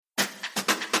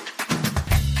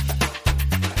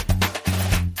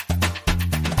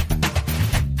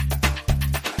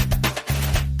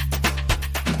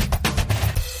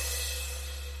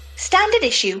Standard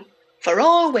issue for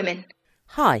all women.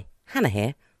 Hi, Hannah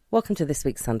here. Welcome to this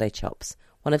week's Sunday Chops.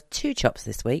 One of two chops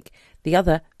this week, the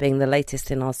other being the latest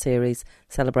in our series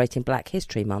celebrating Black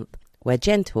History Month, where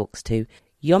Jen talks to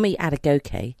Yomi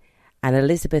Adegoke and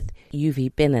Elizabeth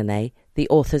Uvi-Binane, the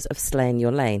authors of Slay in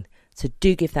Your Lane. So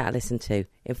do give that a listen too.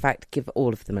 In fact, give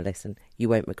all of them a listen. You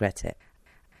won't regret it.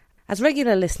 As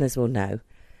regular listeners will know,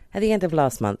 at the end of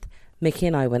last month, Mickey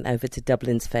and I went over to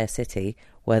Dublin's Fair City,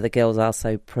 where the girls are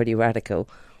so pretty radical.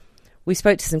 We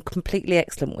spoke to some completely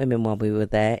excellent women while we were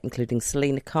there, including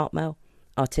Selena Cartmel,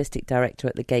 artistic director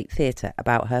at the Gate Theatre,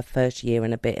 about her first year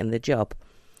and a bit in the job,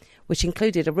 which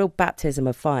included a real baptism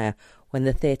of fire when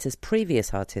the theatre's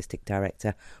previous artistic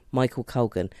director, Michael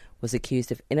Colgan, was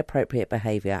accused of inappropriate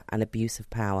behaviour and abuse of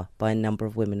power by a number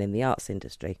of women in the arts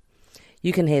industry.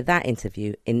 You can hear that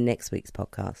interview in next week's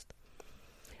podcast.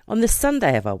 On the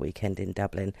Sunday of our weekend in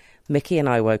Dublin, Mickey and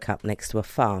I woke up next to a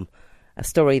farm, a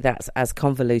story that's as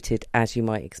convoluted as you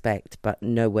might expect, but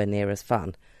nowhere near as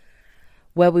fun,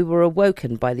 where we were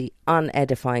awoken by the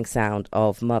unedifying sound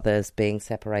of mothers being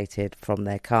separated from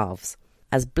their calves.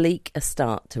 As bleak a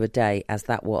start to a day as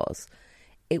that was,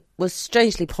 it was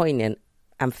strangely poignant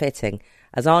and fitting,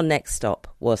 as our next stop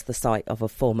was the site of a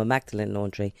former Magdalen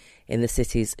laundry in the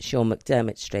city's Sean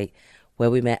McDermott Street,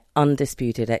 where we met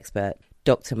undisputed expert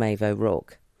Dr. Maeve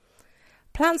O'Rourke.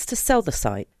 Plans to sell the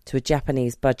site to a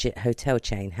Japanese budget hotel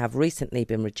chain have recently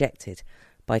been rejected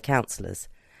by councillors,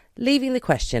 leaving the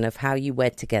question of how you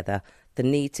wed together the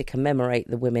need to commemorate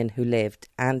the women who lived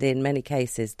and in many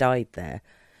cases died there,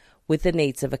 with the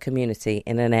needs of a community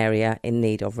in an area in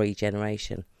need of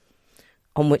regeneration.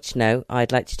 On which note,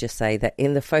 I'd like to just say that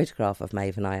in the photograph of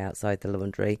Maeve and I outside the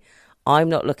laundry, I'm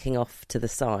not looking off to the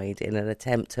side in an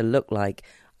attempt to look like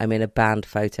I'm in a banned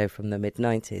photo from the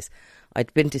mid-90s.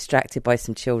 I'd been distracted by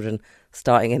some children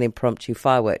starting an impromptu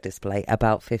firework display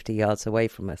about 50 yards away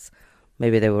from us.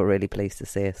 Maybe they were really pleased to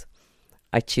see us.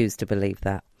 I choose to believe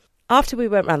that. After we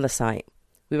went round the site,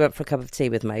 we went for a cup of tea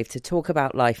with Maeve to talk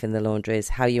about life in the laundries,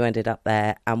 how you ended up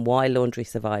there, and why laundry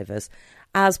survivors,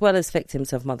 as well as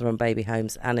victims of mother and baby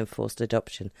homes and enforced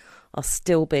adoption, are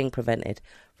still being prevented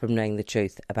from knowing the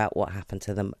truth about what happened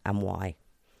to them and why.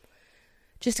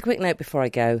 Just a quick note before I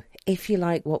go. If you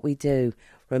like what we do,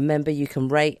 remember you can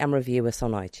rate and review us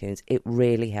on iTunes. It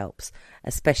really helps,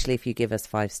 especially if you give us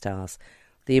 5 stars.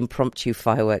 The impromptu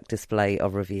firework display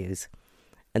of reviews.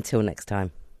 Until next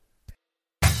time.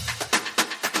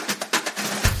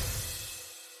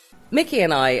 Mickey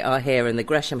and I are here in the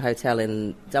Gresham Hotel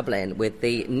in Dublin with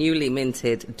the newly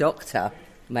minted Dr.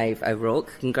 Maeve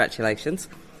O'Rourke. Congratulations.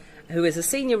 Who is a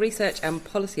Senior Research and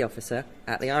Policy Officer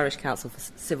at the Irish Council for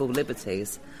Civil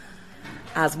Liberties,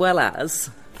 as well as...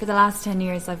 For the last 10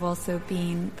 years, I've also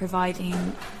been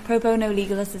providing pro bono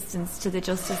legal assistance to the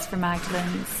Justice for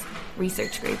Magdalen's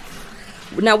research group.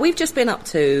 Now, we've just been up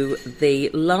to the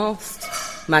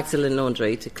last Magdalen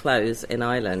laundry to close in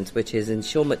Ireland, which is in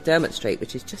Sean McDermott Street,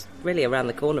 which is just really around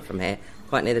the corner from here,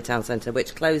 quite near the town centre,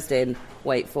 which closed in,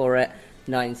 wait for it,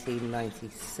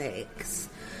 1996.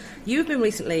 You've been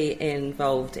recently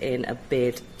involved in a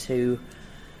bid to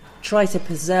try to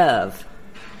preserve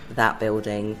that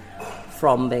building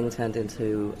from being turned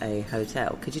into a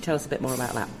hotel. Could you tell us a bit more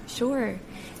about that? Sure.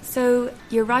 So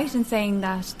you're right in saying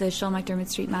that the Sean McDermott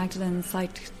Street Magdalen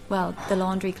site, well, the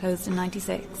laundry closed in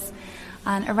 96.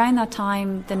 And around that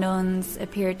time, the nuns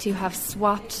appeared to have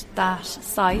swapped that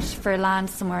site for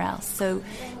land somewhere else. So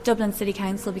Dublin City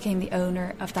Council became the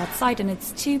owner of that site, and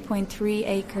it's 2.3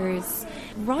 acres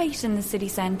right in the city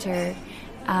centre,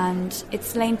 and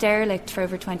it's lain derelict for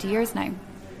over 20 years now.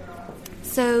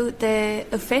 So the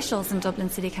officials in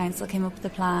Dublin City Council came up with a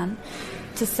plan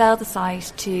to sell the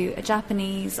site to a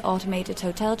Japanese automated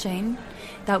hotel chain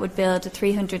that would build a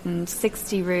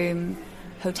 360-room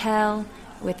hotel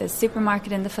with a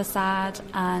supermarket in the facade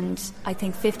and I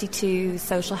think 52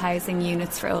 social housing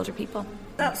units for older people.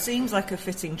 That seems like a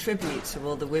fitting tribute to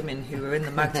all the women who were in the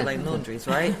Magdalene laundries,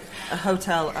 right? A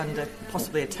hotel and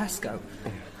possibly a Tesco.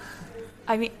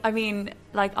 I mean,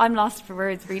 like, I'm lost for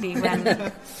words really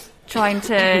when trying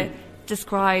to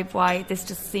describe why this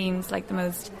just seems like the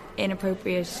most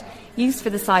inappropriate use for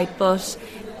the site, but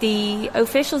the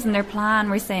officials in their plan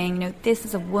were saying, this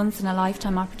is a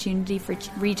once-in-a-lifetime opportunity for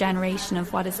regeneration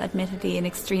of what is admittedly an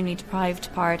extremely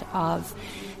deprived part of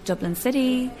Dublin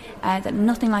City, that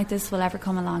nothing like this will ever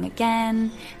come along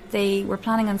again. They were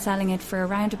planning on selling it for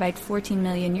around about €14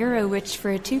 million, which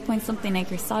for a 2-point-something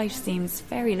acre site seems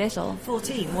very little.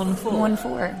 14, 1-4.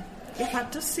 1-4. Yeah,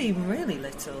 that does seem really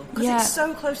little, because it's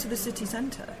so close to the city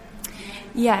centre.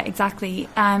 Yeah, exactly.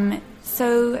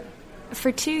 So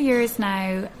for 2 years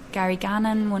now, Gary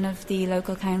Gannon, one of the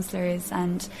local councillors,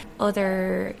 and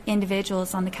other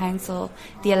individuals on the council,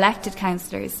 the elected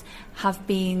councillors, have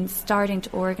been starting to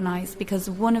organise, because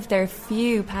one of their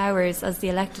few powers as the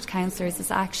elected councillors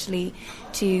is actually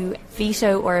to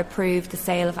veto or approve the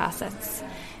sale of assets.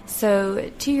 So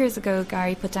 2 years ago,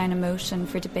 Gary put down a motion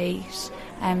for debate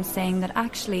saying that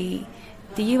actually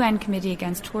the UN Committee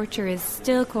Against Torture is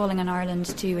still calling on Ireland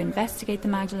to investigate the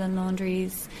Magdalen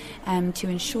laundries, to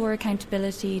ensure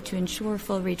accountability, to ensure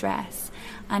full redress.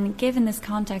 And given this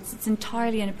context, it's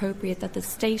entirely inappropriate that the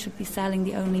state would be selling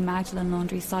the only Magdalen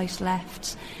laundry site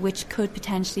left, which could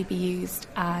potentially be used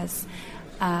as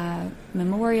a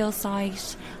memorial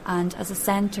site and as a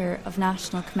centre of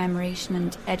national commemoration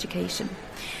and education.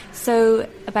 So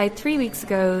about 3 weeks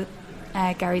ago,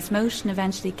 Gary's motion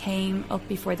eventually came up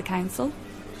before the council,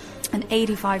 and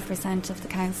 85% of the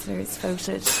councillors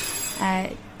voted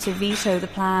to veto the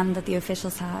plan that the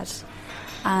officials had.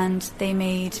 And they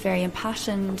made very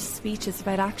impassioned speeches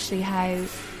about actually how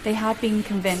they had been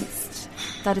convinced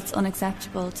that it's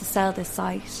unacceptable to sell this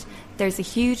site. There's a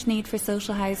huge need for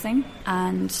social housing,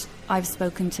 and I've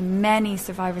spoken to many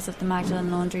survivors of the Magdalen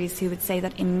laundries who would say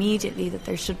that immediately that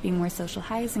there should be more social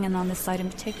housing, and on this site in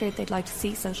particular they'd like to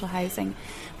see social housing.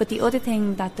 But the other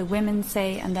thing that the women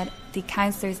say, and that the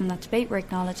councillors in that debate were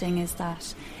acknowledging, is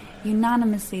that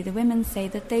unanimously the women say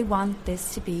that they want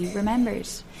this to be remembered.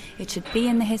 It should be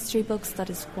in the history books.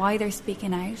 That is why they're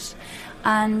speaking out.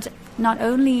 And not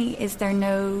only is there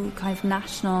no kind of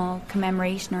national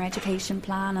commemoration or education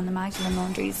plan on the Magdalen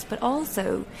laundries, but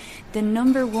also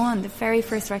the very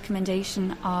first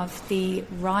recommendation of the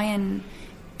Ryan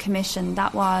Commission,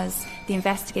 that was the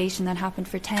investigation that happened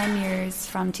for 10 years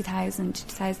from 2000 to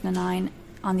 2009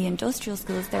 on the industrial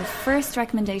schools. Their first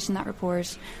recommendation, that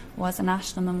report, was a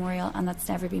national memorial, and that's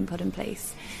never been put in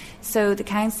place. So the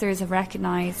councillors have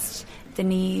recognised the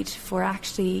need for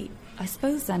actually, I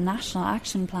suppose, a national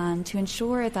action plan to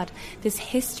ensure that this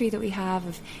history that we have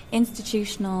of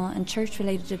institutional and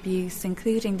church-related abuse,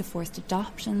 including the forced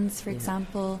adoptions, for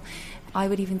example, I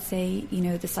would even say,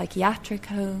 the psychiatric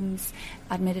homes,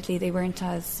 admittedly they weren't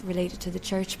as related to the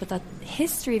church, but that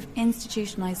history of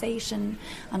institutionalisation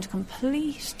and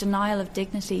complete denial of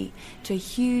dignity to a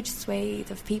huge swathe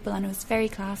of people, and it was very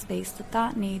class-based,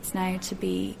 that needs now to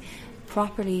be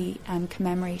properly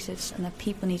commemorated, and that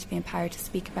people need to be empowered to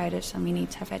speak about it, and we need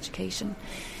to have education.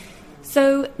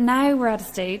 So now we're at a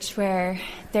stage where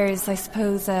there's, I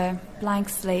suppose, a blank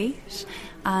slate,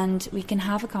 and we can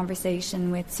have a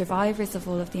conversation with survivors of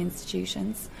all of the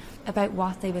institutions about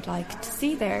what they would like to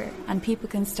see there, and people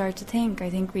can start to think, I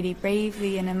think, really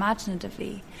bravely and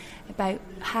imaginatively about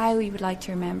how we would like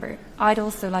to remember. I'd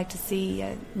also like to see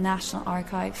a national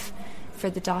archive for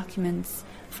the documents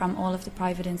from all of the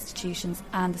private institutions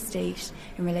and the state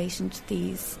in relation to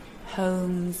these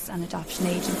homes and adoption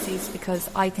agencies, because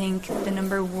I think the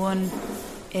number one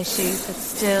issue that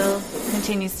still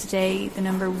continues today, the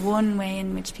number one way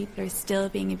in which people are still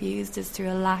being abused, is through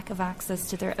a lack of access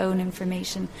to their own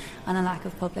information and a lack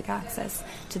of public access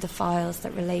to the files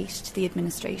that relate to the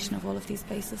administration of all of these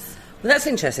places. Well, that's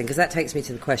interesting, because that takes me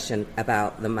to the question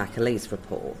about the McAleese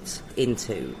report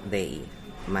into the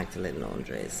Magdalen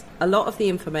laundries. A lot of the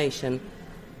information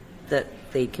that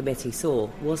the committee saw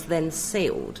was then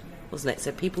sealed, wasn't it?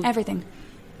 So people... Everything.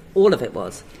 All of it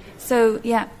was? So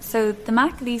the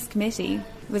McAleese Committee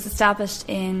was established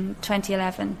in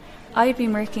 2011. I had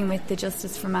been working with the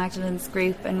Justice for Magdalene's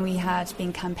group, and we had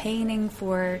been campaigning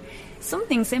for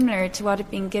something similar to what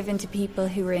had been given to people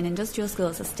who were in industrial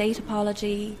schools, a state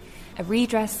apology, a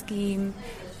redress scheme,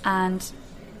 and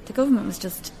the government was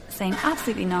just saying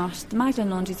absolutely not. The Magdalen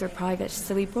laundries are private.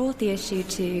 So we brought the issue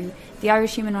to the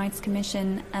Irish Human Rights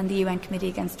Commission and the UN Committee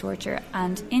Against Torture,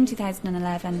 and in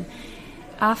 2011,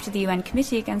 after the UN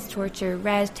Committee Against Torture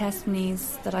read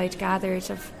testimonies that I'd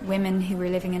gathered of women who were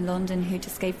living in London who'd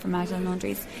escaped from Magdalen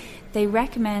laundries, they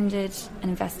recommended an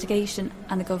investigation,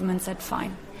 and the government said,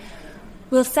 fine,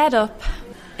 we'll set up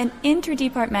an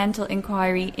interdepartmental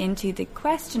inquiry into the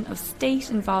question of state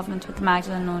involvement with the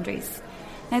Magdalen laundries.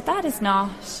 Now, that is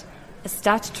not a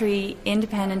statutory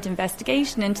independent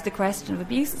investigation into the question of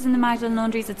abuses in the Magdalen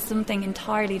laundries. It's something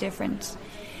entirely different.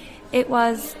 It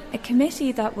was a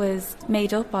committee that was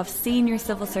made up of senior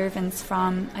civil servants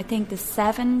from, I think, the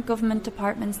 7 government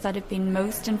departments that have been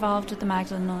most involved with the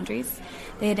Magdalen laundries.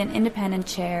 They had an independent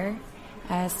chair,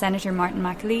 Senator Martin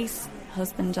McAleese,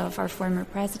 husband of our former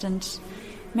President,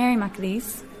 Mary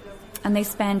McAleese, and they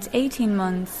spent 18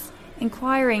 months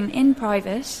inquiring in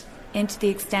private into the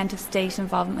extent of state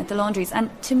involvement with the laundries. And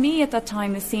to me at that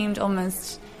time, this seemed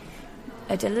almost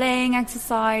a delaying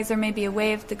exercise or maybe a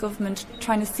way of the government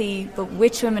trying to see, but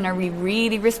which women are we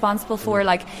really responsible for?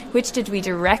 Like, which did we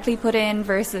directly put in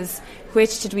versus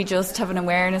which did we just have an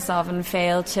awareness of and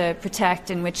fail to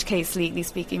protect, in which case, legally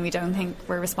speaking, we don't think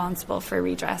we're responsible for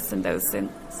redress in those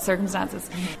circumstances.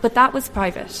 But that was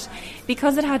private.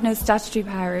 Because it had no statutory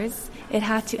powers, it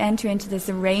had to enter into this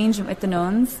arrangement with the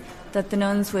nuns that the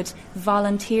nuns would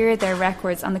volunteer their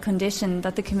records on the condition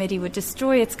that the committee would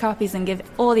destroy its copies and give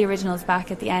all the originals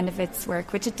back at the end of its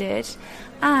work, which it did.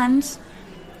 And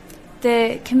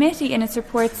the committee in its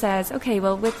report says, okay,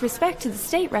 well, with respect to the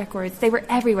state records, they were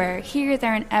everywhere, here,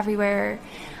 there and everywhere.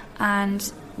 And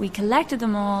we collected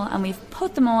them all and we've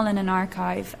put them all in an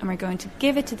archive and we're going to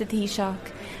give it to the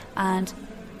Taoiseach, and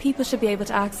people should be able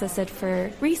to access it for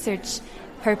research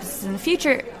purposes in the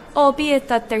future, albeit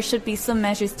that there should be some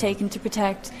measures taken to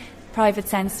protect private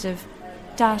sensitive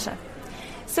data.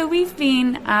 So we've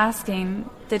been asking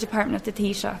the Department of the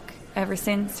Taoiseach ever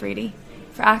since, really,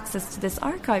 for access to this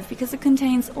archive because it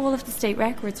contains all of the state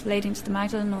records relating to the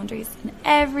Magdalene laundries. And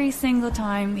every single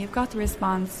time we've got the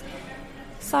response,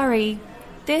 sorry,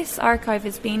 this archive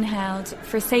is being held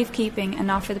for safekeeping and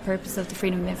not for the purpose of the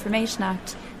Freedom of Information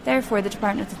Act. Therefore, the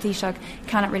Department of the Taoiseach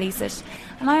cannot release it.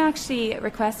 And I actually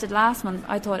requested last month,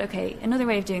 I thought, okay, another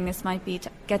way of doing this might be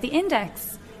to get the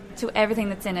index to everything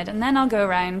that's in it, and then I'll go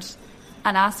around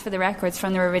and ask for the records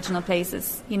from their original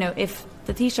places. You know, if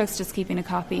the Taoiseach's just keeping a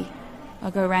copy, I'll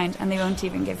go around and they won't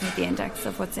even give me the index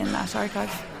of what's in that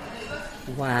archive.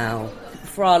 Wow.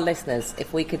 For our listeners,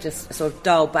 if we could just sort of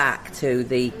dial back to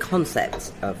the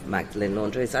concept of Magdalene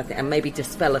laundries, I think, and maybe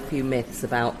dispel a few myths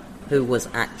about who was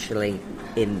actually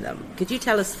in them. Could you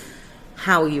tell us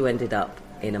how you ended up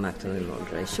in a Magdalene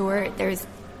laundry? Sure, there's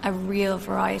a real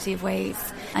variety of ways,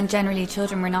 and generally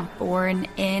children were not born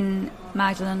in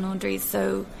Magdalene laundries,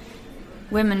 so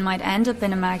women might end up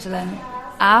in a Magdalene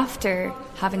after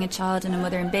having a child in a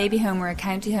mother and baby home or a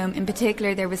county home. In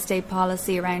particular, there was state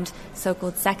policy around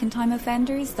so-called second-time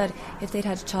offenders, that if they'd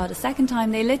had a child a second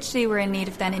time, they literally were in need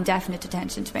of then indefinite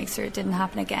detention to make sure it didn't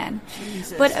happen again.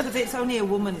 Jesus. But it's only a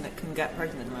woman that can get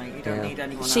pregnant, right? You don't need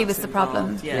anyone else. She was the involved.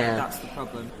 problem. Yeah, that's the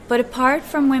problem. But apart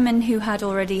from women who had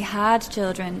already had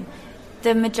children,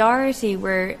 the majority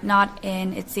were not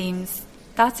in, it seems,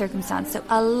 that circumstance. So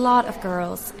a lot of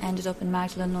girls ended up in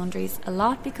Magdalene laundries, a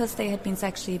lot because they had been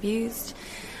sexually abused,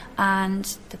 and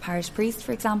the parish priest,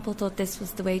 for example, thought this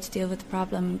was the way to deal with the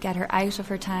problem, get her out of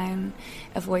her town,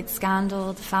 avoid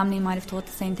scandal. The family might have thought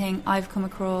the same thing. I've come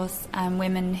across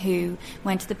women who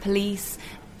went to the police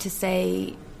to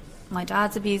say, my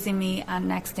dad's abusing me, and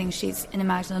next thing she's in a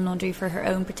Magdalene laundry for her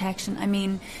own protection. I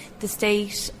mean, the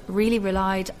state really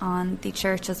relied on the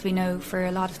church, as we know, for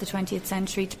a lot of the 20th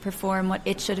century to perform what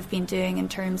it should have been doing in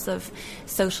terms of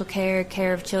social care,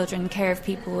 care of children, care of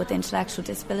people with intellectual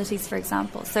disabilities, for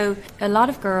example. So a lot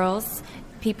of girls,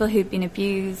 people who'd been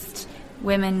abused,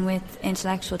 women with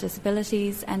intellectual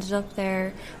disabilities ended up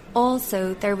there.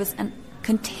 Also, there was a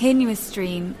continuous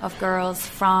stream of girls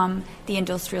from the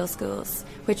industrial schools,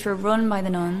 which were run by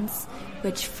the nuns,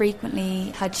 which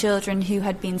frequently had children who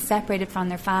had been separated from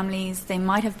their families. They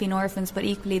might have been orphans, but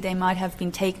equally they might have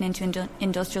been taken into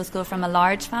industrial school from a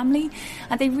large family,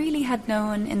 and they really had no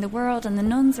one in the world, and the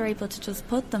nuns were able to just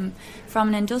put them from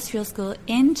an industrial school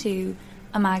into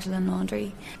a Magdalene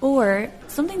laundry. Or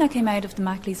something that came out of the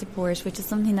Mackley's report, which is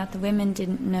something that the women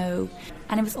didn't know,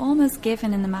 and it was almost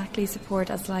given in the Mackley's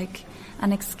report as like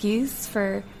an excuse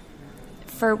for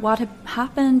what had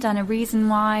happened and a reason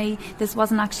why this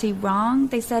wasn't actually wrong.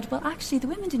 They said, well, actually, the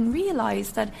women didn't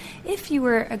realise that if you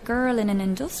were a girl in an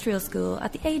industrial school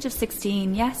at the age of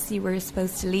 16, yes, you were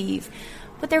supposed to leave.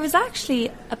 But there was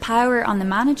actually a power on the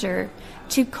manager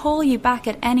to call you back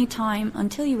at any time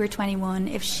until you were 21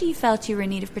 if she felt you were in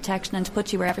need of protection, and to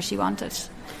put you wherever she wanted.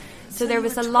 So there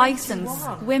was a licence.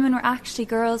 Women were actually,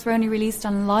 girls were only released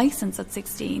on licence at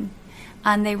 16.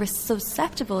 And they were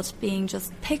susceptible to being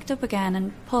just picked up again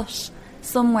and put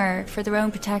somewhere for their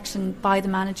own protection by the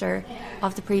manager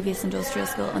of the previous industrial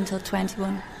school until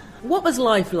 21. What was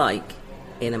life like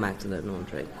in a Magdalene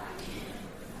laundry?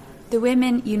 The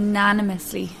women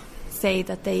unanimously say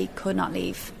that they could not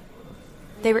leave.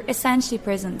 They were essentially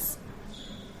prisons.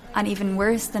 And even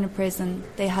worse than a prison,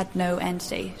 they had no end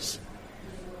date.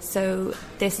 So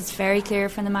this is very clear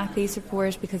from the Mackley's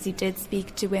report, because he did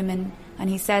speak to women, and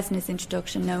he says in his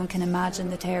introduction, no one can imagine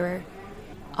the terror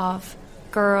of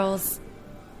girls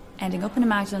ending up in a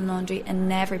Magdalene laundry and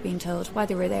never being told why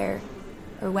they were there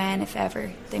or when, if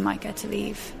ever, they might get to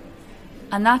leave.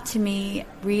 And that, to me,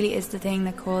 really is the thing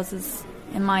that causes,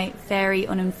 in my very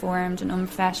uninformed and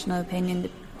unprofessional opinion,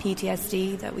 the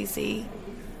PTSD that we see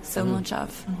so much of.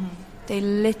 Mm-hmm. They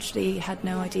literally had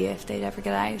no idea if they'd ever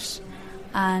get out.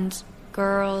 And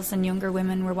girls and younger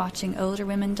women were watching older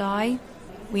women die.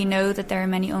 We know that there are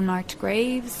many unmarked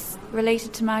graves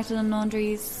related to Magdalene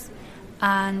laundries,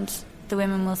 and the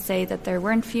women will say that there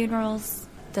weren't funerals,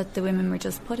 that the women were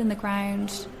just put in the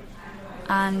ground,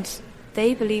 and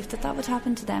they believed that that would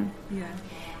happen to them. Yeah.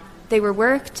 They were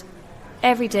worked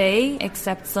every day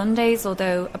except Sundays,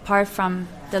 although apart from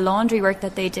the laundry work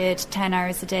that they did 10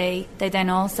 hours a day, they then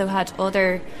also had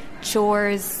other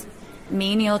chores,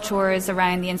 menial chores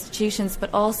around the institutions, but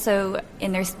also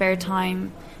in their spare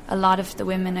time a lot of the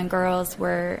women and girls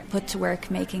were put to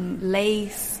work making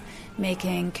lace,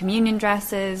 making communion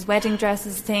dresses, wedding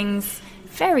dresses, things,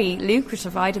 very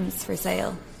lucrative items for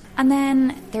sale. And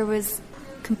then there was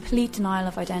complete denial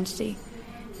of identity.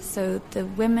 So the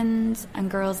women's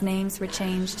and girls' names were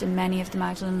changed in many of the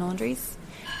Magdalene laundries,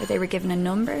 where they were given a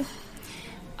number.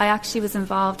 I actually was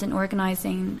involved in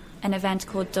organising an event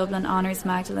called Dublin Honours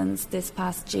Magdalenes this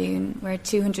past June, where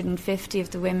 250 of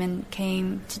the women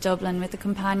came to Dublin with a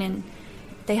companion.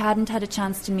 They hadn't had a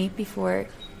chance to meet before.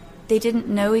 They didn't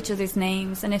know each other's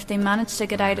names, and if they managed to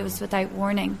get out, it was without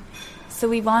warning. So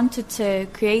we wanted to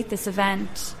create this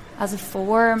event as a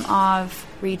form of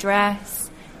redress,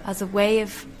 as a way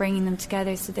of bringing them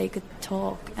together so they could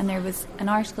talk. And there was an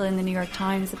article in the New York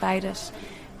Times about it,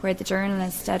 where the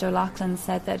journalist Ed O'Loughlin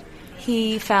said that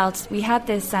he felt we had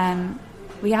this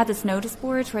notice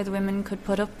board where the women could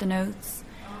put up the notes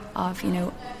of,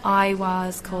 I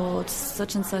was called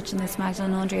such and such in this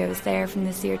Magdalene laundry, I was there from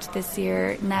this year to this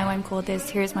year, now I'm called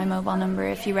this, here's my mobile number,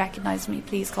 if you recognise me,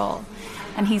 please call.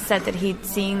 And he said that he'd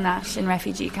seen that in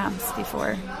refugee camps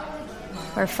before,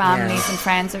 where families and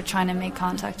friends are trying to make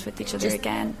contact with each other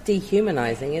again.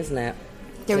 Dehumanising, isn't it?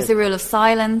 There was a rule of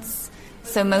silence,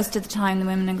 so most of the time the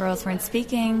women and girls weren't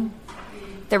speaking.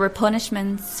 There were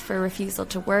punishments for refusal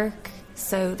to work,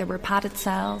 so there were padded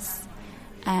cells.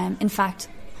 In fact,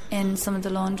 in some of the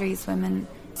laundries, women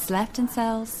slept in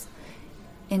cells,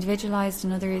 individualised,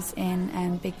 and others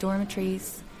in big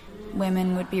dormitories.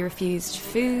 Women would be refused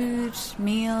food,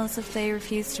 meals if they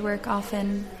refused to work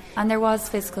often. And there was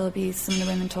physical abuse. Some of the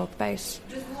women talked about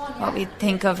what we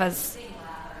think of as,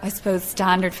 I suppose,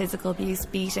 standard physical abuse,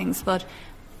 beatings. But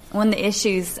one of the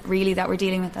issues really that we're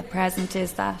dealing with at present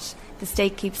is that the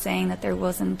state keeps saying that there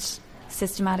wasn't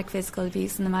systematic physical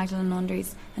abuse in the Magdalene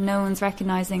laundries, and no one's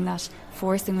recognising that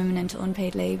forcing women into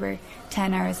unpaid labour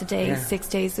 10 hours a day, 6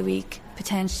 days a week,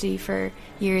 potentially for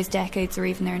years, decades, or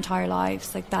even their entire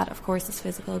lives, like that, of course, is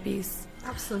physical abuse.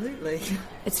 Absolutely.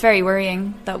 It's very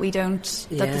worrying that that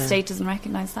the state doesn't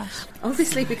recognise that.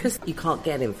 Obviously, because you can't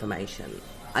get information,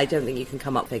 I don't think you can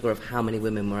come up with a figure of how many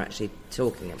women we're actually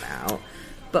talking about.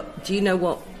 But do you know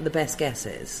what the best guess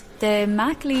is? The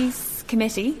MacLeese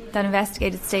committee that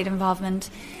investigated state involvement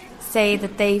say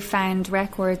that they found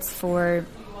records for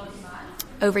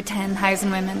over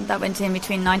 10,000 women that went in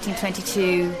between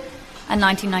 1922 and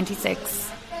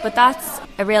 1996. But that's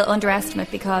a real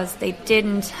underestimate because they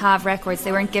didn't have records.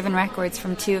 They weren't given records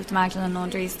from two of the Magdalene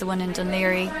laundries, the one in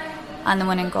Dunleary and the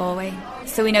one in Galway.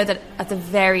 So we know that at the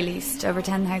very least over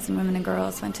 10,000 women and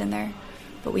girls went in there.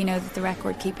 But we know that the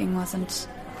record keeping wasn't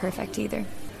perfect either.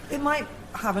 It might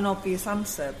have an obvious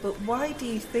answer, but why do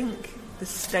you think the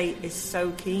state is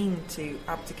so keen to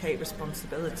abdicate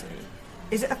responsibility?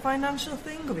 Is it a financial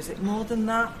thing, or is it more than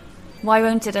that? Why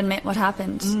won't it admit what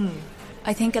happened?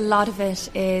 I think a lot of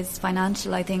it is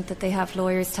financial. I think that they have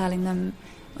lawyers telling them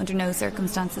under no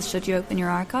circumstances should you open your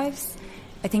archives.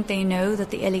 I think they know that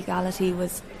the illegality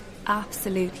was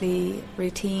absolutely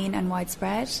routine and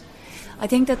widespread. I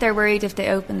think that they're worried if they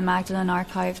open the Magdalene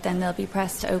archive, then they'll be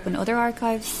pressed to open other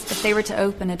archives. If they were to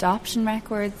open adoption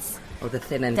records, or the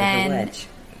thin end of the wedge.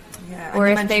 Yeah, or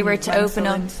if they were to open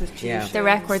up the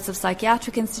records of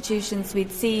psychiatric institutions,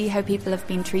 we'd see how people have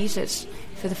been treated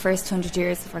for the first 100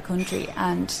 years of our country.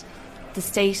 And the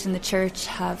state and the church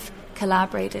have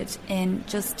collaborated in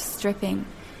just stripping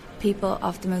people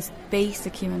of the most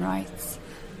basic human rights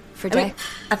for decades.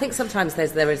 I think sometimes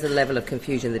there is a level of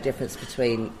confusion, the difference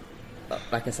between,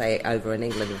 like I say, over in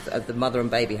England, of the mother and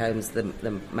baby homes, the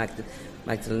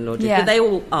Magdalene laundry. Yeah. But they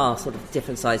all are sort of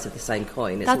different sides of the same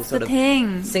coin. It's That's all sort the of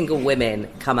thing. Single women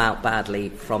come out badly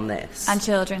from this. And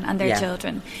children, and their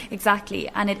children. Exactly.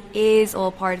 And it is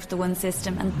all part of the one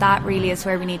system, and that really is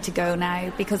where we need to go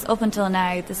now, because up until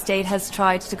now, the state has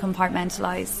tried to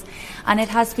compartmentalise. And it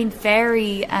has been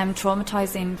very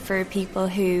traumatising for people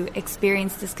who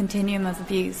experience this continuum of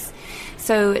abuse.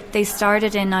 So they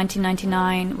started in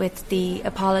 1999 with the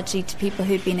apology to people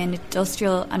who'd been in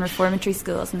industrial and reformatory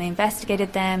schools, and they investigated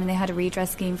them and they had a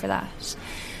redress scheme for that.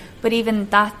 But even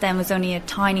that then was only a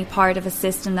tiny part of a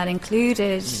system that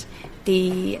included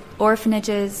the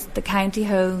orphanages, the county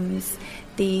homes,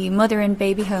 the mother and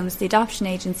baby homes, the adoption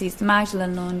agencies, the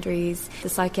Magdalen laundries, the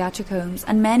psychiatric homes,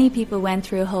 and many people went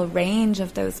through a whole range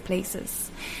of those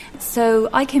places. So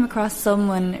I came across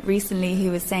someone recently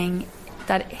who was saying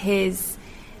that his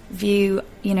view,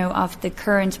 of the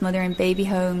current mother and baby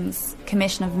homes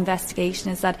commission of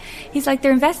investigation is that he's like,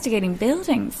 they're investigating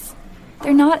buildings.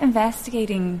 They're not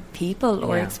investigating people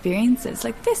or experiences.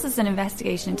 Like, this is an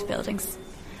investigation into buildings.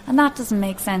 And that doesn't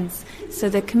make sense. So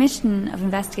the Commission of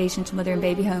Investigation to Mother and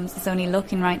Baby Homes is only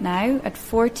looking right now at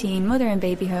 14 mother and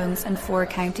baby homes and 4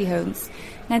 county homes.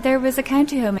 Now, there was a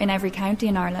county home in every county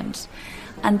in Ireland.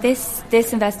 And this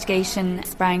investigation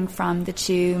sprang from the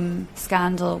Tuam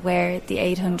scandal, where the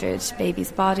 800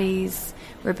 babies' bodies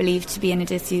were believed to be in a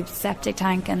disused septic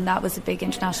tank, and that was a big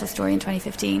international story in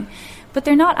 2015. But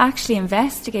they're not actually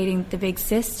investigating the big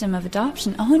system of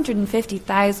adoption.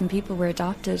 150,000 people were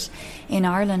adopted in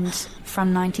Ireland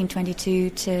from 1922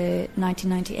 to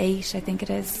 1998, I think it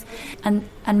is. And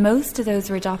most of those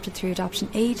were adopted through adoption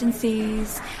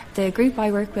agencies. The group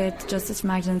I work with, Justice for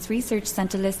Magdalene's Research,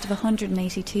 sent a list of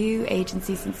 182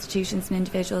 agencies, institutions and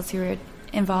individuals who were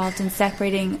involved in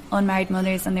separating unmarried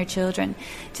mothers and their children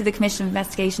to the Commission of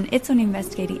Investigation. It's only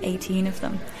investigating 18 of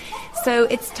them. So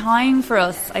it's time for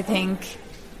us, I think,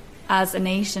 as a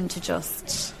nation to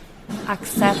just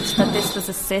accept that this was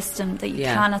a system that you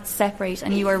cannot separate,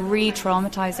 and you are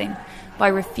re-traumatising by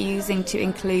refusing to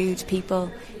include people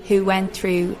who went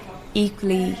through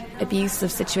equally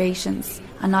abusive situations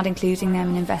and not including them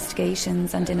in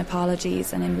investigations and in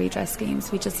apologies and in redress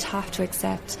schemes. We just have to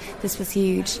accept this was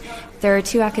huge. There are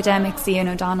 2 academics, Ian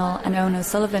O'Donnell and Owen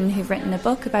O'Sullivan, who've written a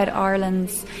book about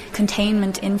Ireland's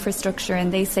containment infrastructure,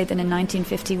 and they say that in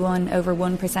 1951 over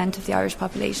 1% of the Irish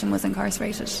population was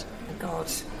incarcerated.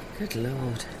 God, good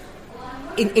Lord.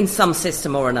 In some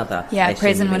system or another. Yeah,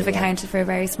 prison would have accounted for a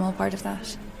very small part of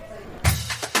that.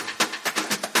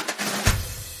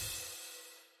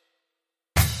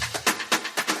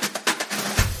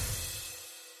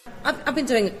 I've been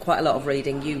doing quite a lot of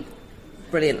reading. You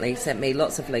brilliantly sent me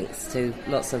lots of links to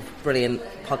lots of brilliant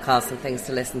podcasts and things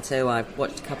to listen to. I've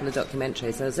watched a couple of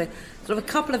documentaries. There's a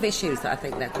couple of issues that I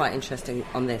think they're quite interesting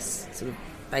on this, sort of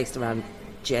based around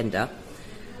gender.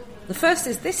 The first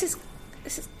is this is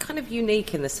kind of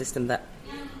unique in the system that,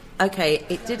 okay,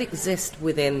 it did exist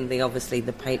within the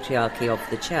patriarchy of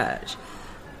the church,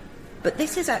 but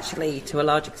this is actually to a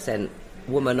large extent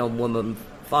woman-on-woman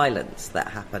violence that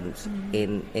happened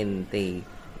in the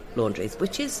laundries,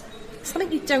 which is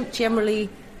something you don't generally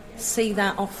see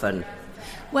that often.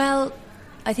 Well,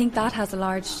 I think that has a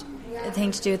large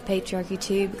thing to do with patriarchy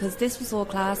too, because this was all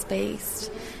class-based,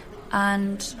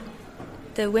 and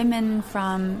the women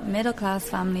from middle-class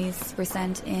families were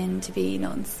sent in to be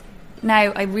nuns.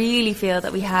 Now, I really feel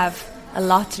that we have a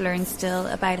lot to learn still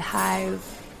about how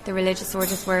the religious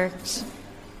orders worked,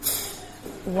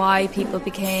 why people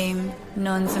became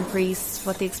nuns and priests,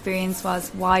 what the experience was,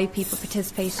 why people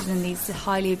participated in these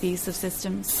highly abusive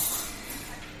systems.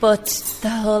 But the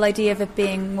whole idea of it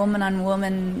being woman on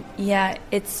woman, yeah,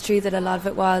 it's true that a lot of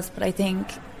it was, but I think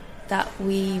that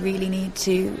we really need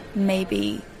to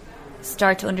maybe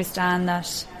start to understand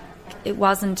that it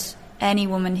wasn't any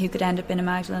woman who could end up in a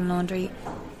Magdalen laundry.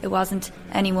 It wasn't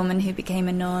any woman who became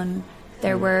a nun.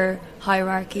 There were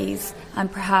hierarchies,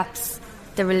 and perhaps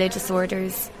the religious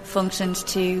orders functioned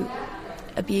to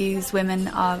abuse women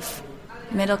of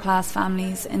middle-class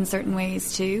families in certain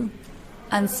ways too.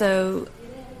 And so,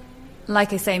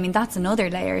 like I say, I mean, that's another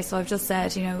layer. So I've just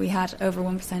said, we had over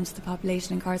 1% of the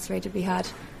population incarcerated. We had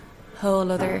a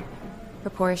whole other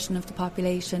proportion of the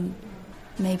population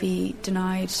maybe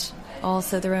denied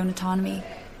also their own autonomy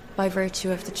by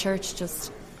virtue of the church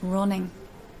just running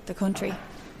the country.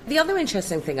 The other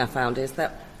interesting thing I found is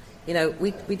that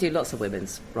we do lots of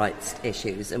women's rights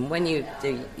issues, and when you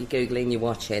do your Googling, you're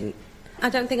watching, I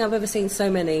don't think I've ever seen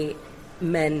so many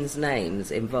men's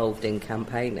names involved in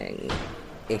campaigning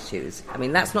issues. I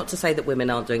mean, that's not to say that women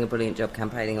aren't doing a brilliant job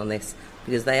campaigning on this,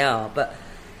 because they are, but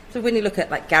so when you look at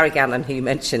like Gary Gannon, who you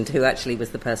mentioned, who actually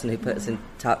was the person who put us in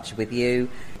touch with you,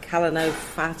 Callan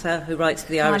O'Fata, who writes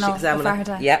for the Irish Examiner.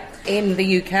 In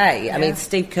the UK, I mean,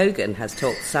 Steve Coogan has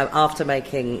talked so after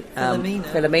making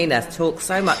Philomena, talked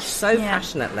so much,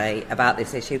 passionately about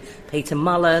this issue. Peter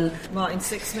Mullen, Martin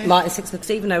Sixsmith,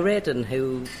 Stephen O'Riordan,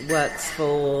 who works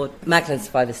for Magdalen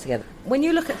Survivors Together. When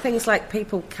you look at things like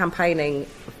people campaigning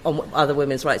on other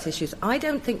women's rights issues, I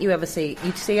don't think you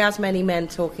see as many men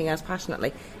talking as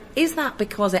passionately. Is that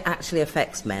because it actually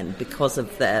affects men, because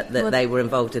of that they were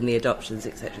involved in the adoptions,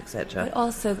 etc., etc.? But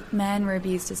also, men were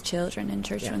abused as children in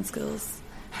church-run schools.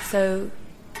 So,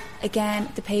 again,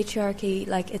 the patriarchy,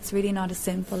 like, it's really not as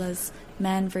simple as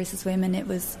men versus women. It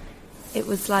was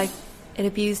like it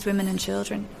abused women and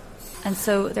children. And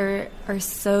so there are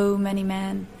so many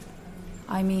men,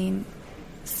 I mean,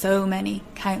 so many,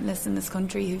 countless in this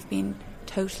country, who've been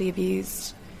totally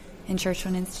abused in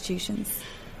church-run institutions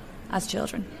as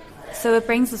children. So it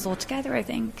brings us all together, I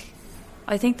think.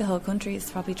 I think the whole country is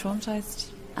probably traumatised,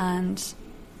 and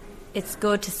it's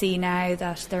good to see now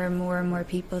that there are more and more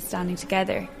people standing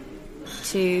together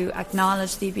to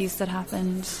acknowledge the abuse that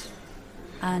happened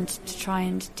and to try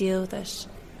and deal with it.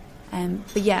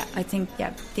 But yeah, I think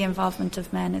the involvement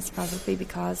of men is probably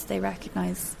because they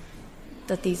recognise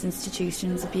that these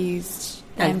institutions abused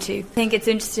them too. I think it's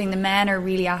interesting, the men are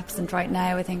really absent right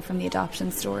now, I think, from the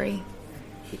adoption story,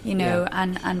 you know,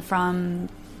 and from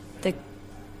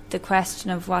the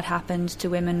question of what happened to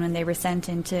women when they were sent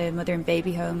into mother and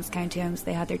baby homes, county homes,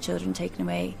 they had their children taken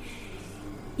away.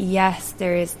 Yes,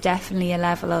 there is definitely a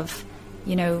level of,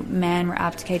 you know, men were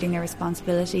abdicating their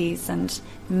responsibilities and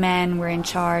men were in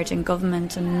charge in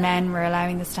government and men were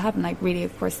allowing this to happen. Like, really,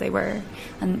 of course they were.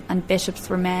 And bishops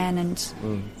were men, and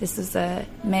this was a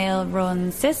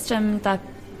male-run system that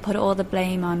put all the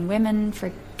blame on women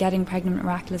for getting pregnant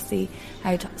miraculously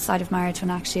outside of marriage,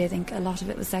 when actually I think a lot of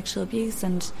it was sexual abuse,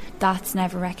 and that's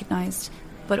never recognised.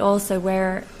 But also,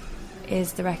 where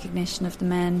is the recognition of the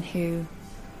men who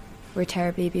were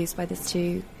terribly abused by this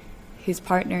too, whose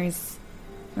partners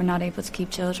were not able to keep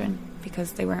children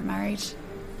because they weren't married?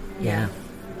 Yeah.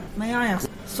 May I ask,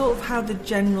 sort of how the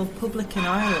general public in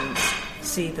Ireland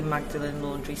see the Magdalene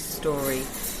Laundry story?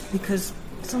 Because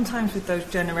sometimes with those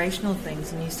generational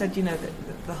things, and you said, you know,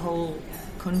 that the whole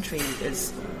country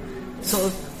is sort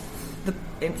of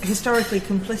historically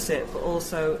complicit, but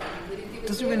also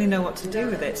doesn't really know what to do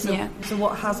with it. So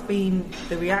what has been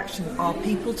the reaction? Are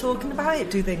people talking about it?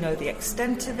 Do they know the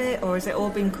extent of it? Or is it all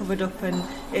been covered up and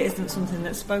it isn't something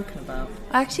that's spoken about?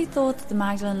 I actually thought that the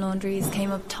Magdalene Laundries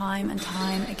came up time and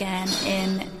time again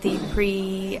in the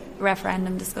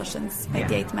pre-referendum discussions about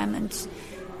the Eighth Amendment.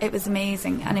 It was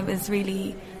amazing, and it was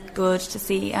really good to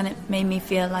see, and it made me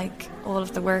feel like all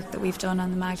of the work that we've done on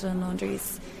the Magdalene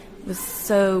Laundries was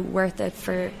so worth it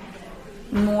for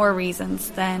more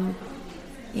reasons than,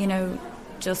 you know,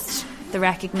 just the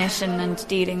recognition and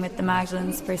dealing with the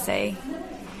Magdalenes per se.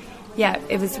 Yeah,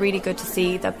 it was really good to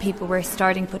see that people were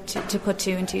starting to put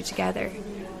two and two together,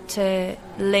 to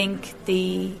link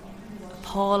the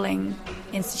appalling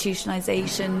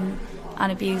institutionalisation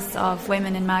and abuse of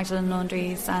women in Magdalene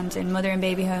Laundries and in mother and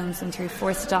baby homes and through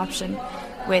forced adoption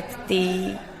with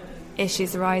the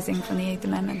issues arising from the Eighth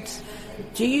Amendment.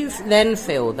 Do you then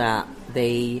feel that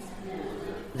the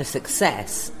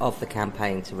success of the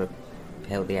campaign to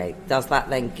repeal the Eighth, does that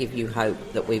then give you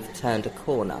hope that we've turned a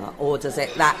corner, or does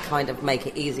that kind of make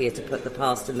it easier to put the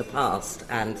past in the past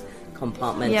and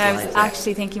compartmentalise? Yeah, I was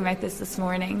actually thinking about this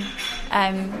morning,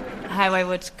 how I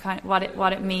would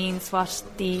what it means, what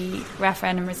the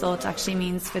referendum result actually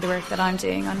means for the work that I'm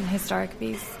doing on historic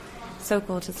abuse,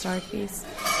 so-called historic abuse.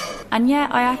 And yeah,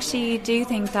 I actually do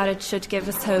think that it should give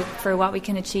us hope for what we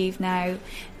can achieve now.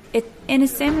 It, in a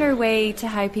similar way to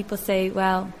how people say,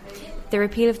 well, the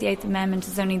repeal of the Eighth Amendment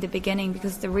is only the beginning,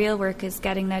 because the real work is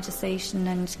getting legislation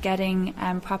and getting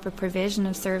proper provision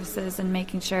of services and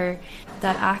making sure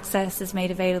that access is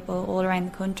made available all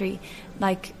around the country.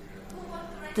 Like,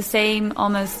 the same,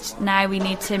 almost now we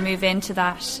need to move into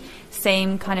that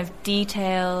same kind of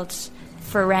detailed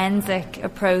forensic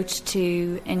approach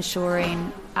to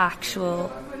ensuring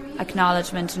actual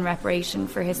acknowledgement and reparation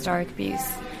for historic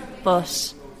abuse.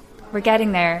 But we're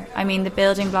getting there. I mean, the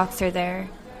building blocks are there.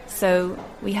 So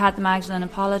we had the Magdalene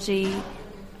apology.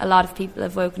 A lot of people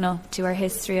have woken up to our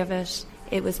history of it.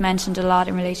 It was mentioned a lot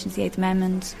in relation to the Eighth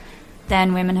Amendment.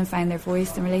 Then women have found their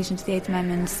voice in relation to the Eighth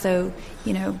Amendment. So,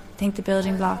 you know, I think the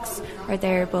building blocks are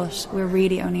there, but we're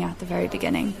really only at the very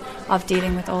beginning of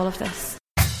dealing with all of this.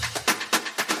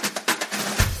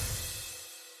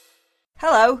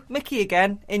 Hello, Mickey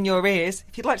again, in your ears.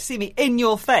 If you'd like to see me in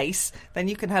your face, then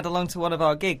you can head along to one of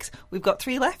our gigs. We've got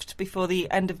 3 left before the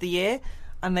end of the year,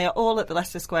 and they are all at the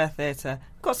Leicester Square Theatre.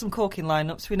 We've got some corking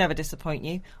lineups, we never disappoint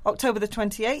you. October the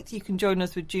 28th, you can join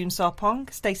us with June Sarpong,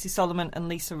 Stacey Solomon and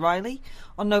Lisa Riley.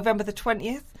 On November the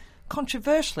 20th,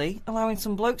 controversially allowing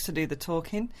some blokes to do the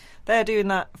talking. They're doing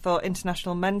that for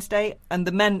International Men's Day, and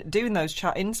the men doing those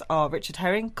chat-ins are Richard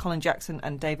Herring, Colin Jackson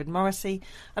and David Morrissey.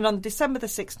 And on December the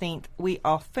 16th, we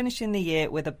are finishing the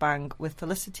year with a bang with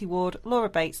Felicity Ward, Laura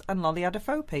Bates and Lolly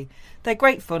Adefope. They're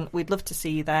great fun. We'd love to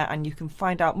see you there, and you can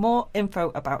find out more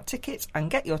info about tickets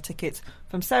and get your tickets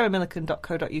from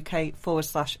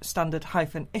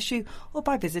sarahmillican.co.uk/standard-issue or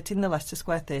by visiting the Leicester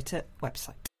Square Theatre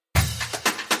website.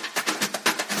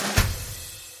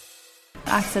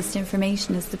 Access to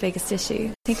information is the biggest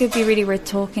issue. I think it would be really worth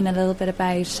talking a little bit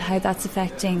about how that's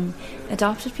affecting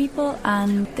adopted people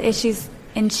and the issues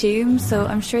in Tuam. So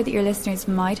I'm sure that your listeners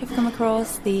might have come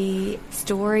across the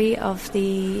story of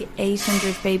the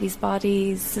 800 babies'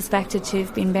 bodies suspected to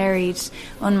have been buried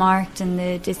unmarked in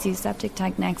the disused septic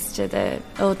tank next to the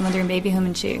old Mother and Baby Home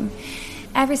in Tuam.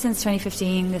 Ever since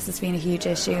 2015, this has been a huge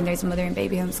issue, and there's a Mother and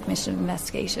Baby Homes Commission of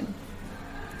investigation.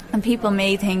 And people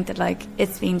may think that, like,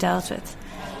 it's been dealt with.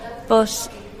 But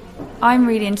I'm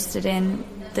really interested in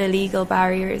the legal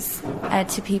barriers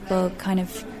to people kind of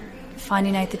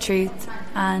finding out the truth,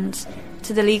 and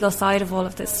to the legal side of all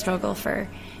of this struggle for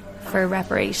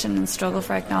reparation and struggle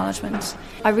for acknowledgement.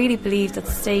 I really believe that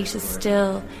the state is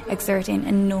still exerting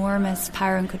enormous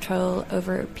power and control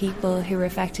over people who were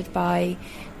affected by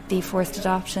the forced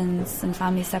adoptions and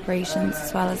family separations,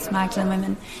 as well as Magdalene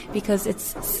women, because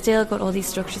it's still got all these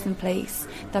structures in place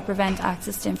that prevent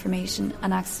access to information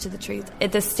and access to the truth.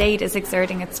 The state is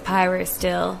exerting its power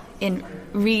still in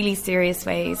really serious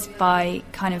ways by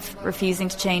kind of refusing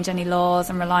to change any laws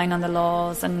and relying on the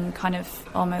laws, and kind of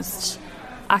almost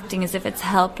acting as if it's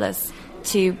helpless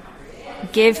to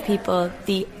give people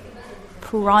the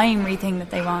primary thing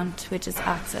that they want, which is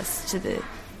access to the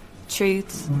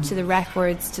truth, to the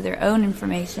records, to their own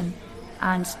information,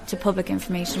 and to public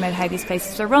information about how these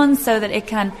places are run, so that it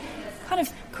can kind of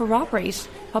corroborate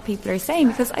what people are saying.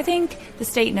 Because I think the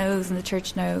state knows and the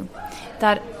church know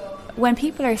that when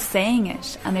people are saying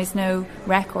it and there's no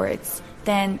records,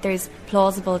 then there's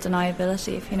plausible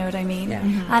deniability, if you know what I mean. Yeah.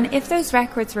 Mm-hmm. And if those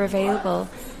records were available,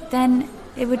 then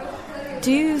it would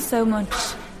do so much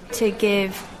to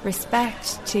give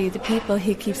respect to the people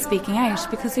who keep speaking out,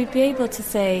 because we'd be able to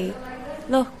say,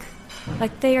 look,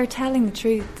 like, they are telling the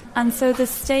truth. And so the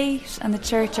state and the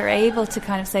church are able to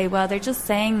kind of say, well, they're just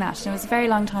saying that, and it was a very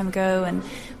long time ago, and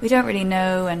we don't really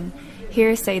know, and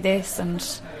hearsay this and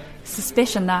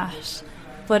suspicion that.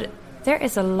 But there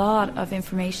is a lot of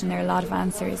information, there are a lot of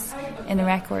answers in the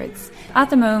records. At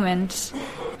the moment,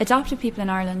 adopted people in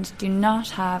Ireland do not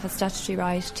have a statutory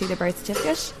right to their birth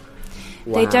certificate.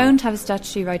 Wow. They don't have a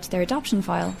statutory right to their adoption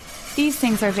file. These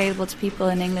things are available to people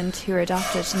in England who are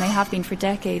adopted, and they have been for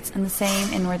decades, and the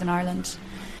same in Northern Ireland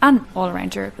and all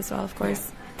around Europe as well, of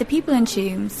course. The people in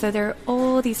Tuam, so there are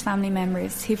all these family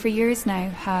members who for years now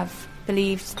have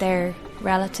believed their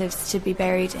relatives to be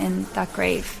buried in that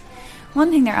grave.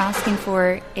 One thing they're asking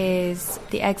for is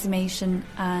the exhumation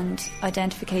and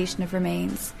identification of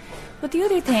remains. But the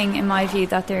other thing, in my view,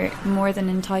 that they're more than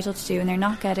entitled to do and they're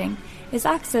not getting is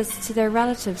access to their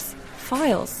relatives'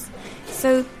 files.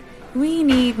 So we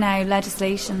need now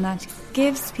legislation that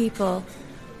gives people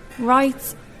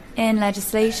rights in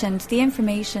legislation to the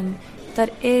information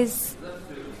that is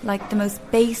like the most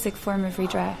basic form of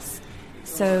redress.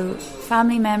 So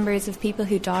family members of people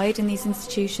who died in these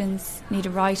institutions need a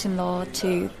right in law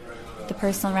to the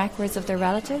personal records of their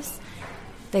relatives.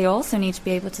 They also need to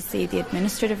be able to see the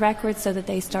administrative records so that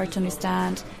they start to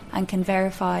understand and can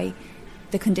verify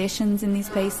the conditions in these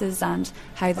places and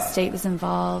how the state was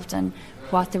involved and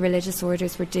what the religious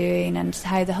orders were doing and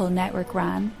how the whole network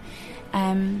ran.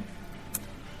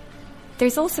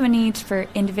 There's also a need for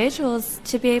individuals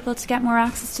to be able to get more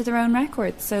access to their own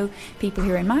records. So people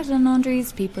who are in Magdalene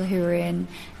laundries, people who are in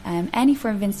any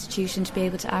form of institution, to be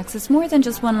able to access more than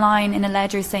just one line in a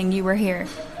ledger saying you were here.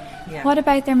 Yeah. What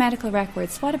about their medical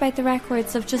records? What about the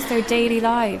records of just their daily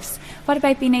lives? What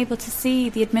about being able to see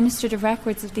the administrative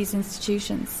records of these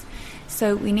institutions?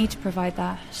 So we need to provide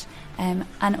that.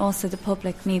 And also the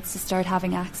public needs to start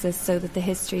having access so that the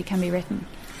history can be written.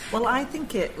 Well, I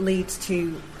think it leads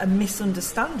to a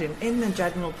misunderstanding in the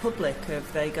general public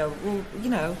of, they go, well, you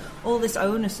know, all this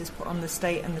onus is put on the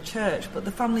state and the church, but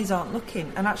the families aren't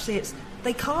looking. And actually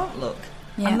they can't look.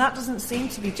 Yeah. And that doesn't seem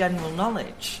to be general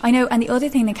knowledge. I know, and the other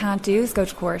thing they can't do is go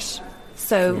to court.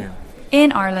 So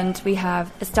in Ireland we have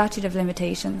a statute of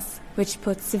limitations which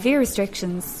puts severe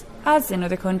restrictions, as in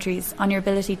other countries, on your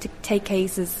ability to take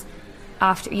cases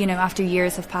after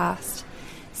years have passed.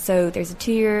 So there's a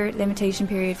 2-year limitation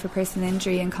period for personal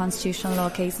injury and constitutional law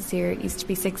cases here. It used to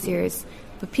be 6 years.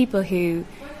 But people who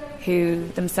who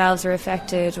themselves are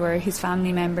affected or whose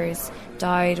family members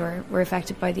died or were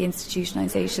affected by the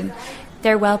institutionalisation.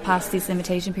 They're well past these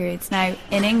limitation periods. Now,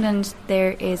 in England,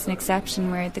 there is an exception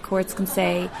where the courts can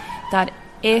say that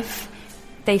if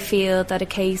they feel that a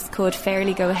case could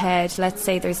fairly go ahead, let's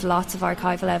say there's lots of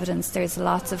archival evidence, there's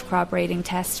lots of corroborating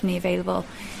testimony available,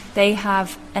 they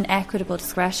have an equitable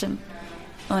discretion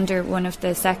under one of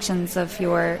the sections of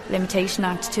your Limitation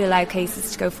Act to allow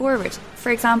cases to go forward.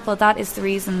 For example, that is the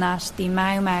reason that the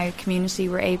Mau Mau community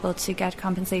were able to get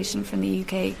compensation from the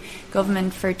UK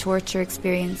government for torture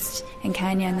experienced in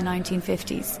Kenya in the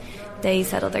 1950s. They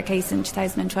settled their case in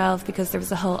 2012 because there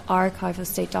was a whole archive of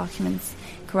state documents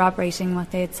corroborating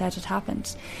what they had said had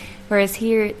happened. Whereas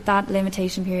here, that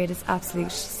limitation period is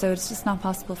absolute, so it's just not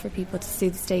possible for people to sue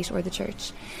the state or the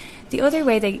church. The other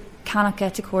way they cannot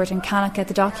get to court and cannot get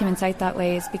the documents out that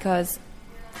way is because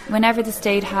whenever the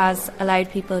state has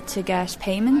allowed people to get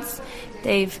payments,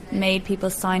 they've made people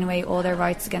sign away all their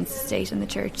rights against the state and the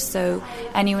church. So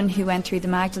anyone who went through the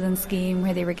Magdalene scheme,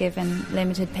 where they were given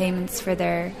limited payments for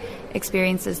their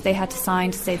experiences, they had to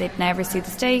sign to say they'd never sue the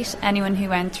state. Anyone who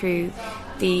went through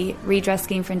the redress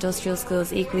scheme for industrial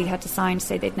schools equally had to sign to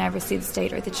say they'd never sue the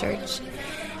state or the church.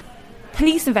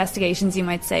 Police investigations, you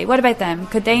might say, what about them?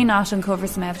 Could they not uncover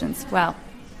some evidence? Well,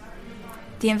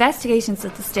 the investigations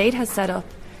that the state has set up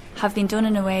have been done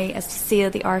in a way as to seal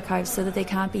the archives so that they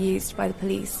can't be used by the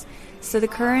police. So the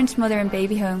current Mother and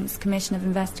Baby Homes Commission of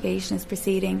Investigation is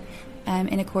proceeding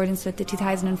in accordance with the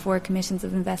 2004 Commissions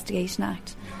of Investigation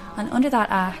Act. And under that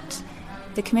Act,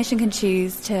 the Commission can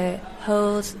choose to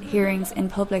hold hearings in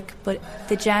public, but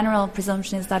the general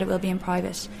presumption is that it will be in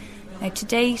private. Now, to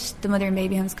date, the Mother and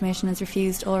Baby Homes Commission has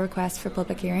refused all requests for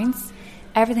public hearings.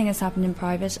 Everything has happened in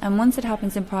private, and once it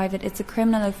happens in private, it's a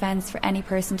criminal offence for any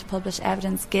person to publish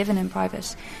evidence given in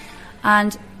private.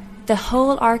 And the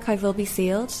whole archive will be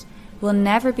sealed, will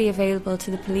never be available to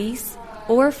the police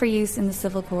or for use in the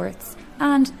civil courts.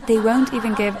 And they won't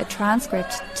even give a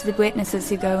transcript to the witnesses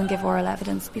who go and give oral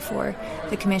evidence before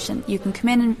the commission. You can come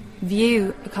in and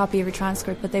view a copy of a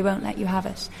transcript, but they won't let you have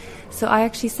it. So I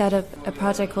actually set up a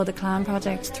project called the Clan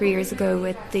Project 3 years ago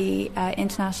with the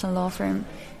international law firm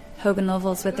Hogan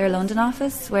Lovells with their London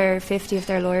office, where 50 of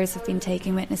their lawyers have been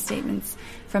taking witness statements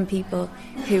from people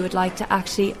who would like to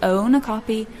actually own a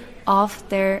copy of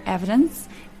their evidence,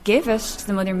 give it to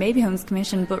the Mother and Baby Homes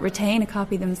Commission, but retain a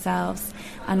copy themselves.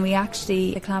 And we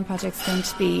actually, the Clan Project is going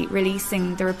to be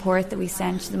releasing the report that we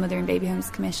sent to the Mother and Baby Homes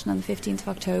Commission on the 15th of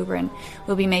October, and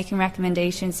we'll be making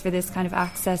recommendations for this kind of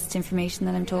access to information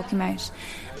that I'm talking about.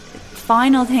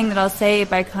 Final thing that I'll say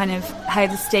about kind of how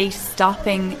the state is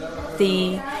stopping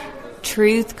the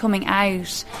truth coming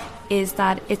out is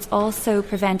that it's also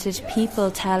prevented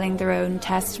people telling their own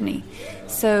testimony.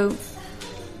 So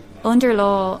under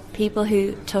law, people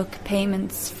who took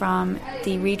payments from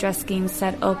the redress scheme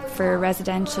set up for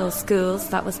residential schools,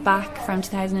 that was back from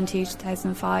 2002 to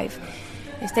 2005,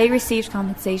 if they received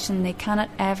compensation, they cannot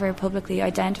ever publicly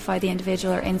identify the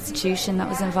individual or institution that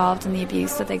was involved in the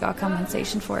abuse that they got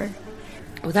compensation for.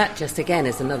 Well, that just again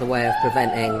is another way of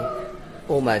preventing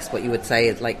almost what you would say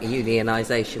is like a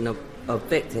unionisation of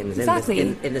victims. Exactly.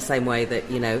 In the same way that,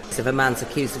 you know, if a man's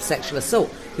accused of sexual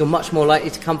assault, you're much more likely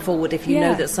to come forward if you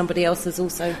know that somebody else has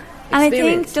also experienced And I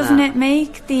think, doesn't that. it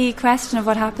make the question of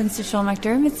what happens to Sean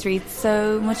McDermott Street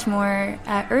so much more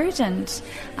urgent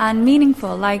and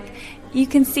meaningful? Like, you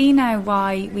can see now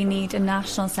why we need a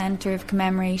national centre of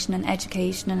commemoration and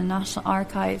education and a national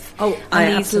archive.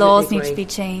 And these laws need to be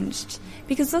changed.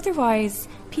 Because otherwise,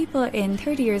 people in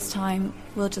 30 years' time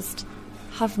will just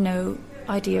have no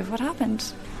idea of what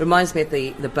happened. Reminds me of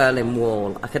the Berlin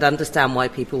Wall. I could understand why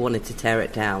people wanted to tear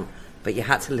it down, but you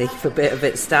had to leave a bit of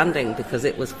it standing because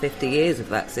it was 50 years of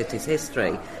that city's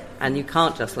history, and you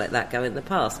can't just let that go in the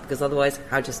past, because otherwise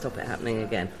how do you stop it happening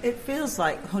again? It feels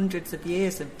like hundreds of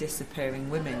years of disappearing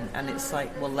women, and it's like,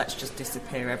 well, let's just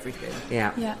disappear everything.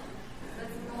 Yeah.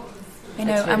 I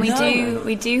know, and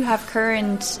we do have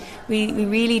current, we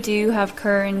really do have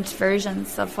current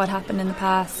versions of what happened in the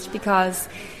past, because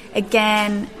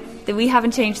again, we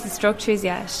haven't changed the structures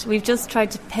yet. We've just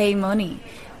tried to pay money,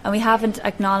 and we haven't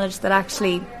acknowledged that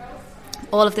actually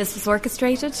all of this was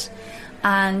orchestrated,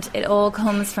 and it all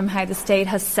comes from how the state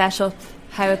has set up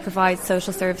how it provides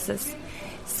social services.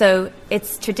 So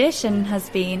its tradition has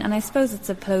been, and I suppose it's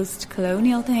a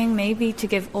post-colonial thing maybe, to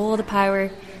give all the power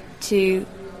to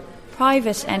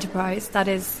private enterprise, that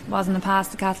was in the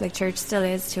past the Catholic Church, still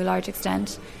is to a large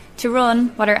extent, to run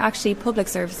what are actually public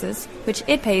services, which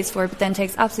it pays for but then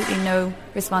takes absolutely no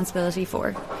responsibility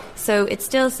for. So it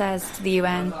still says to the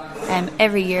UN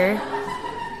every year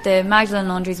the Magdalene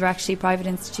laundries were actually private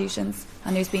institutions.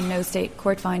 and there's been no state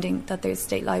court finding that there's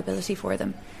state liability for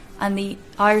them. And the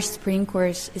Irish Supreme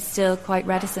Court is still quite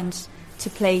reticent to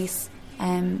place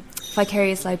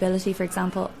vicarious liability, for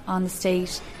example, on the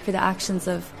state for the actions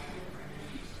of,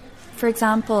 for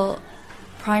example,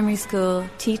 primary school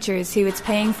teachers who it's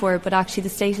paying for, but actually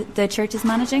the church is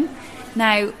managing.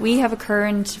 Now, we have a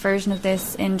current version of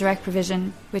this in direct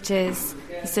provision, which is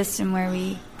a system where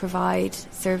we provide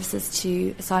services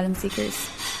to asylum seekers.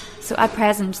 So at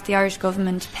present, the Irish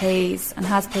government pays and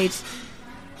has paid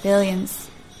billions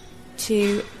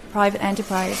to private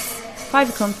enterprise,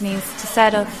 private companies to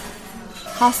set up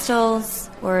hostels,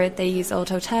 or they use old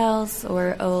hotels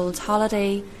or old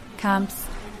holiday camps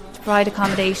to provide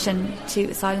accommodation to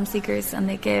asylum seekers, and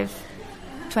they give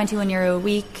 €21 a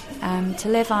week to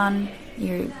live on.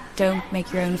 You don't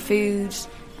make your own food,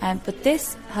 but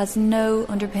this has no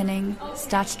underpinning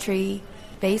statutory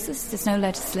basis. There's no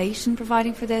legislation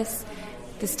providing for this.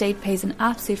 The state pays an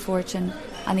absolute fortune,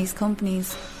 and these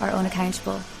companies are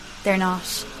unaccountable. They're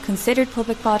not considered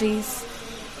public bodies.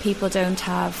 People don't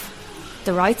have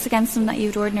the rights against them that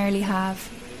you'd ordinarily have,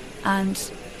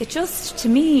 and it just, to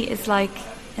me, is like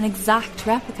an exact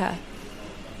replica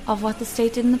of what the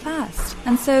state did in the past.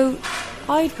 And so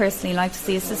I'd personally like to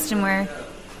see a system where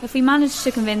if we manage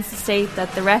to convince the state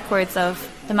that the records of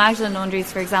the Magdalen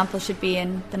laundries, for example, should be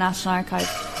in the National Archive,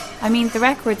 I mean, the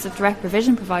records of direct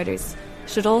provision providers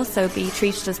should also be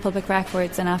treated as public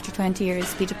records and after 20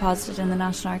 years be deposited in the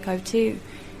National Archive too.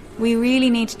 We really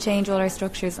need to change all our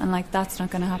structures, and that's not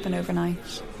going to happen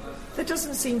overnight. There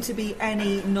doesn't seem to be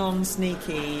any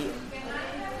non-sneaky,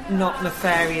 not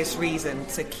nefarious reason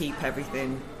to keep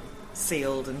everything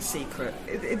sealed and secret.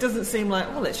 It doesn't seem like,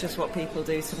 well, it's just what people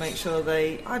do to make sure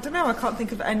they... I don't know, I can't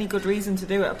think of any good reason to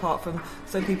do it apart from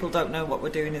so people don't know what we're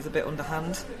doing is a bit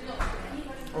underhand,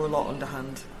 or a lot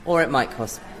underhand. Or it might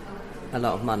cost a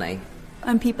lot of money.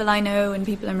 And people I know and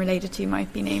people I'm related to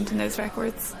might be named in those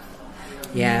records.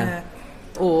 Yeah.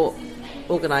 Or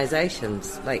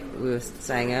organisations, like we were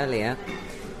saying earlier,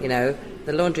 you know,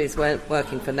 the laundries weren't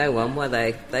working for no one, were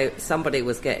they? Somebody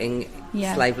was getting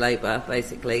slave labour,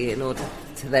 basically, in order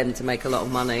to them to make a lot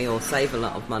of money or save a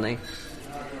lot of money.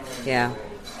 Yeah,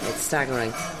 it's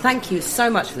staggering. Thank you so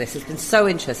much for this. It's been so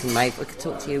interesting, mate. We could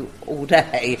talk to you all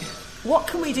day. What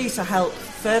can we do to help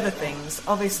further things?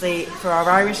 Obviously, for our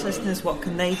Irish listeners, what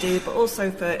can they do? But also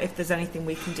for if there's anything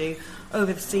we can do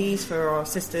over the seas for our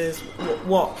sisters,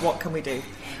 what can we do?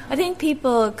 I think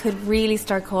people could really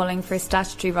start calling for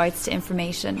statutory rights to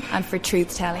information and for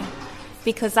truth-telling,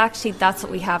 because actually that's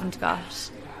what we haven't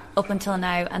got up until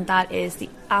now, and that is the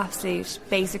absolute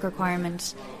basic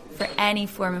requirement for any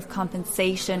form of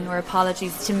compensation or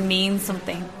apologies to mean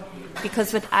something,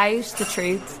 because without the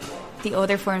truth, the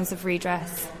other forms of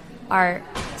redress are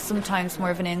sometimes more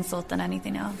of an insult than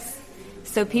anything else.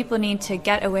 So people need to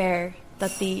get aware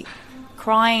that the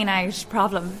crying out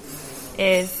problem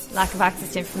is lack of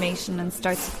access to information and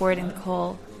start supporting the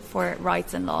call for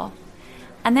rights and law.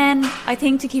 And then I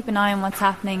think to keep an eye on what's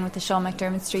happening with the Sean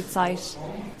McDermott Street site,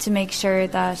 to make sure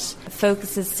that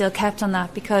focus is still kept on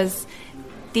that, because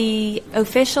the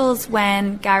officials,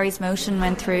 when Gary's motion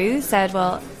went through, said,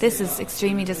 well, this is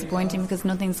extremely disappointing because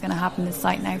nothing's going to happen to this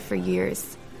site now for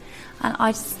years. And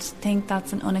I just think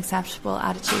that's an unacceptable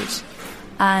attitude.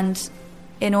 And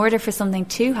in order for something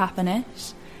to happen,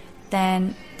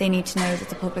 then they need to know that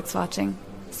the public's watching.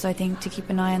 So I think to keep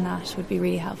an eye on that would be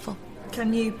really helpful.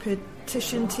 Can you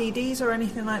petition TDs or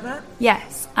anything like that?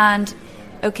 Yes, and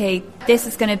okay, this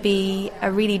is going to be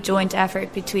a really joint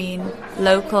effort between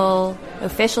local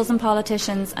officials and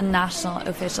politicians and national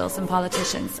officials and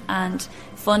politicians, and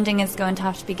funding is going to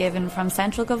have to be given from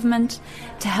central government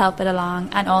to help it along,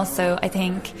 and also I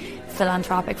think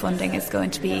philanthropic funding is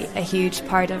going to be a huge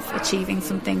part of achieving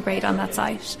something great on that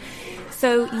site.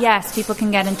 So yes, people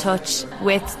can get in touch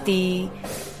with the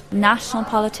national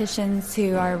politicians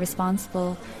who are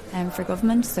responsible for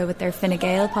government, so with their Fine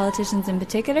Gael politicians in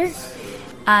particular.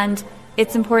 And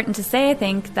it's important to say, I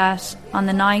think, that on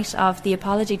the night of the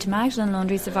apology to Magdalen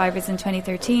laundry survivors in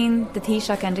 2013, the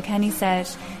Taoiseach Enda Kenny said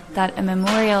that a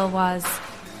memorial was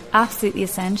absolutely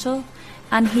essential,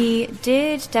 and he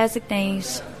did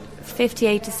designate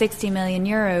 58 to 60 million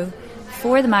euro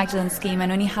for the Magdalen scheme,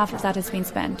 and only half of that has been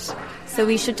spent. So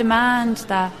we should demand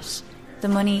that the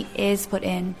money is put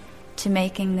in to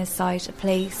making this site a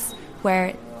place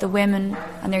where the women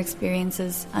and their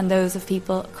experiences and those of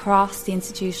people across the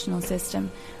institutional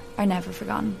system are never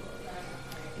forgotten.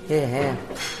 Yeah.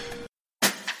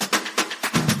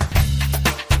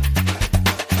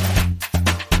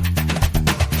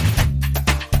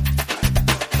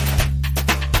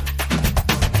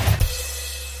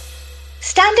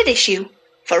 standard issue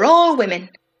for all women.